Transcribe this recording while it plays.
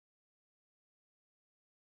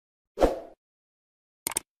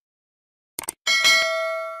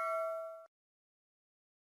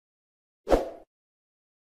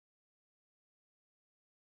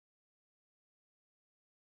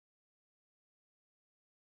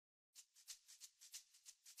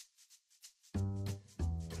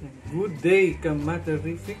Good day,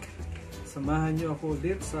 ka-Materific! Samahan niyo ako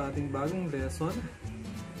ulit sa ating bagong lesson.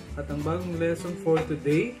 At ang bagong lesson for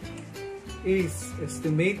today is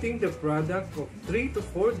estimating the product of 3 to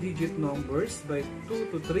 4 digit numbers by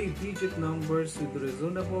 2 to 3 digit numbers with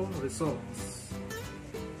reasonable results.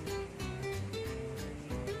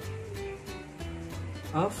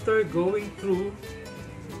 After going through,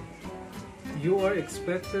 you are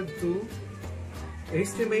expected to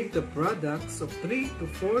estimate the products of 3 to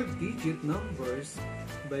 4 digit numbers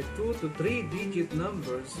by 2 to 3 digit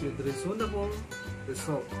numbers with reasonable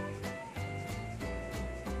result.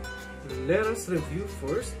 Let us review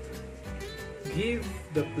first. Give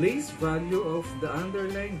the place value of the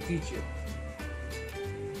underlying digit.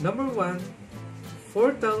 Number 1,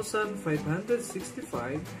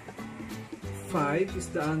 4,565. 5 is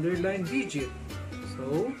the underlying digit.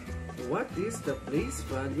 So, what is the place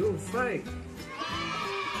value of 5?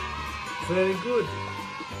 Very good.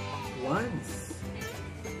 Ones.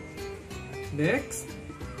 Next,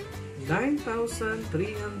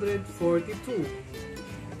 9,342.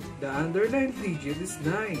 The underlying digit is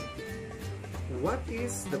 9. What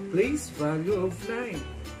is the place value of 9?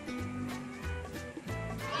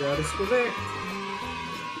 That is correct.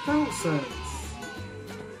 Thousands.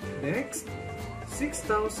 Next,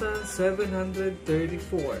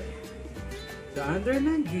 6,734. The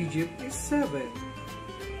underlying digit is 7.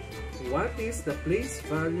 What is the place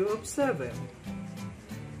value of 7?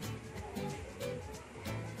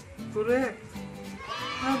 Correct.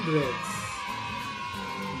 Hundreds.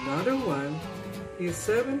 Another one is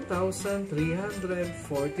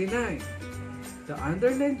 7,349. The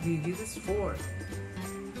underlying digit is 4.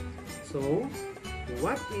 So,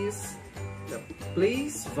 what is the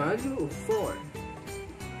place value of 4?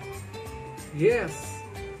 Yes,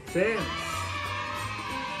 tens.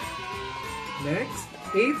 Next,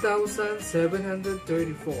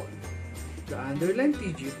 8,734. The underlying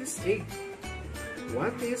digit is 8.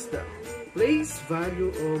 What is the place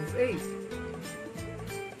value of 8?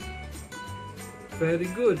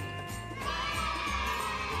 Very good.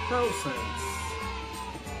 Thousands.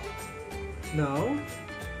 Now,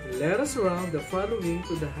 let us round the following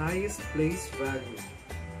to the highest place value.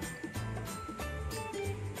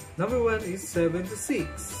 Number 1 is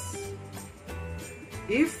 76.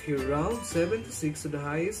 If you round 76 to the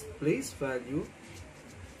highest place value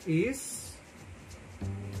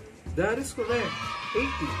that is correct,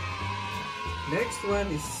 80. Next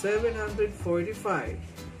one is 745.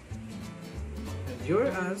 And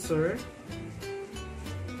your answer,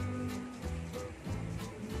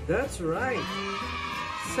 that's right,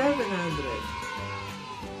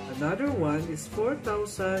 700. Another one is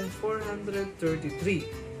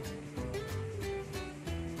 4,433.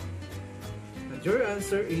 Your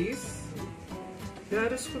answer is, that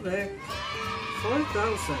is correct,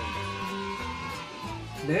 4,000.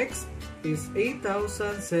 Next is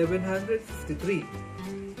 8,753.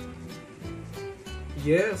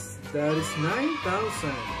 Yes, that is 9,000.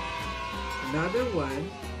 Another one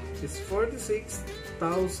is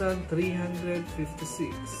 46,356.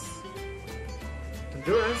 And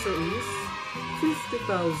your answer is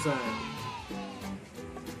 50,000.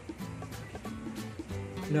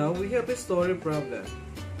 Now we have a story problem.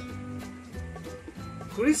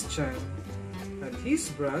 Christian and his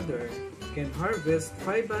brother can harvest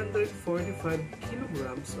 545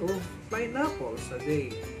 kilograms of pineapples a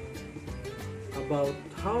day. About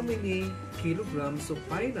how many kilograms of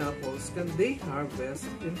pineapples can they harvest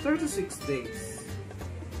in 36 days?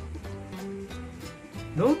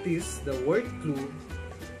 Notice the word clue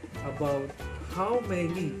about how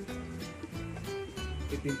many.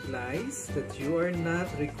 It implies that you are not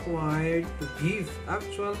required to give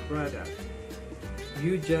actual product.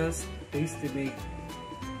 You just estimate.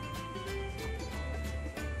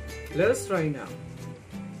 Let us try now.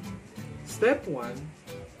 Step 1.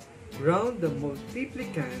 Round the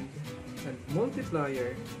multiplicand and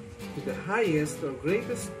multiplier to the highest or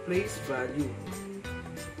greatest place value.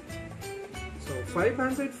 So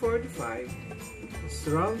 545 is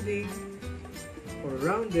rounding or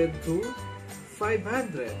rounded to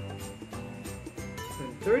 500, and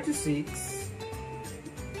 36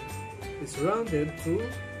 is rounded to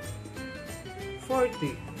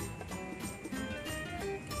 40.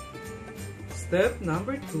 Step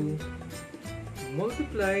number 2,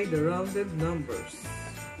 multiply the rounded numbers.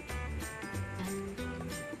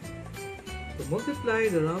 To multiply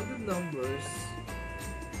the rounded numbers,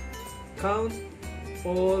 count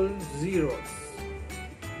all zeros.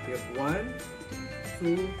 We have 1,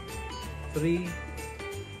 2, 3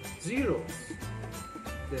 zeros.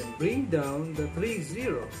 Then bring down the 3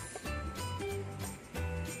 zeros.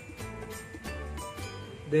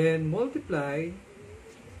 Then multiply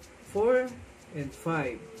 4 and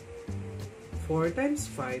 5. 4 times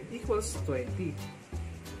 5 equals 20.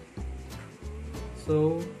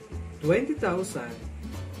 So 20,000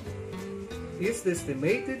 is the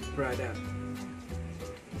estimated product.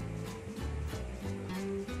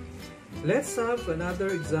 Let's have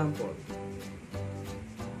another example.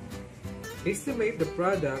 Estimate the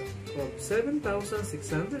product of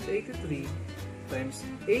 7,683 times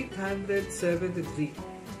 873.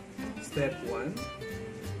 Step 1.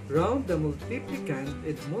 Round the multiplicand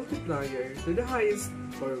and multiplier to the highest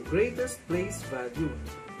or greatest place value.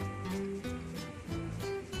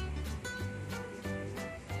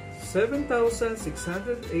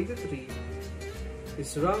 7,683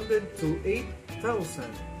 is rounded to 8,000.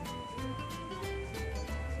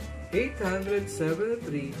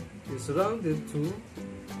 873 is rounded to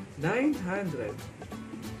 900.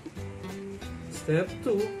 Step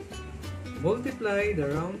 2. Multiply the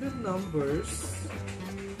rounded numbers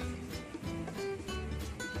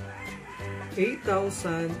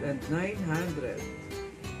 8,000 and 900.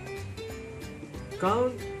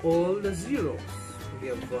 Count all the zeros. We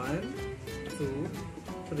have 1, 2,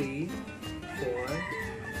 3, 4,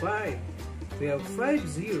 5. We have 5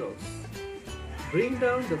 zeros. Bring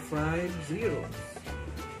down the 5 zeros.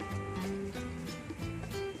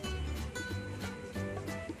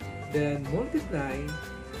 Then multiply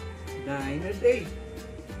 9 and 8.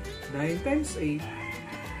 9 times 8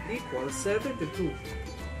 equals 72.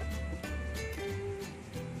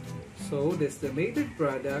 So the estimated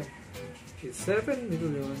product is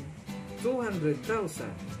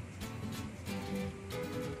 7,200,000.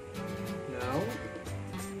 Now,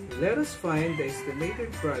 let us find the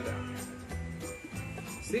estimated product.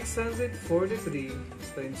 643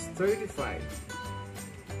 times 35.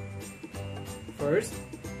 First,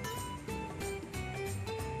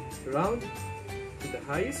 round to the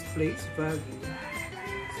highest place value.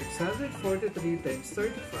 643 times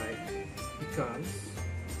 35 becomes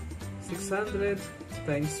 600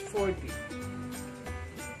 times 40.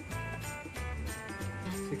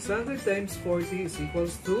 600 times 40 is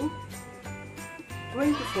equals to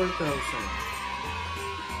 24,000.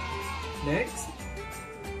 Next,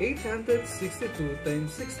 862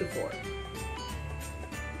 times 64.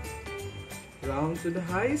 Round to the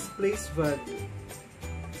highest place value.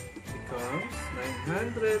 Becomes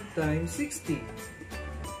 900 times 60.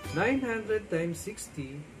 900 times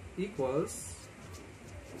 60 equals,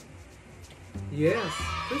 yes,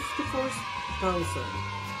 54,000.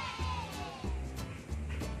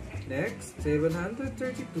 Next,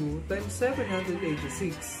 732 times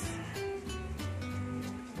 786.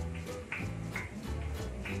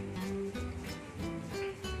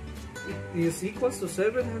 It is equals to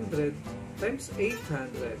 700 times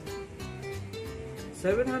 800.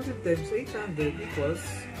 700 times 800 equals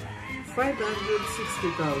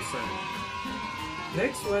 560,000.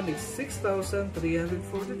 Next one is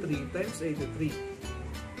 6,343 times 83.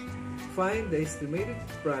 Find the estimated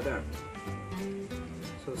product.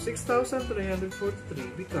 So 6,343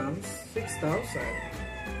 becomes 6,000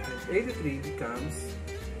 and 83 becomes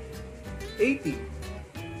 80.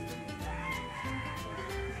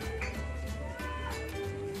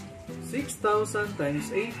 6,000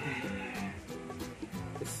 times 80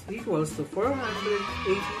 is equals to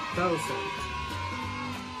 480,000.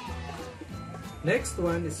 Next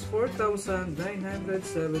one is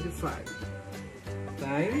 4,975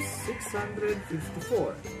 times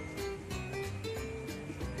 654.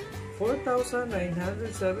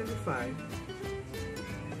 4,975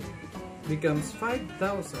 becomes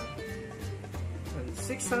 5,000 and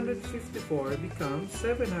 654 becomes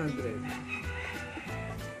 700.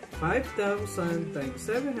 5,000 times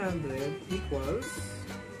 700 equals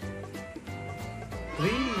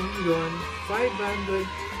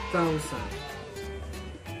 3,500,000.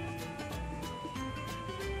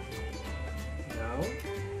 Now,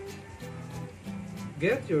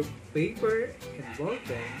 get your paper and ball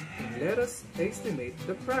pen and let us estimate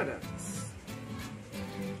the products.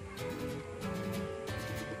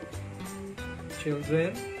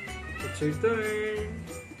 Children, it's your turn.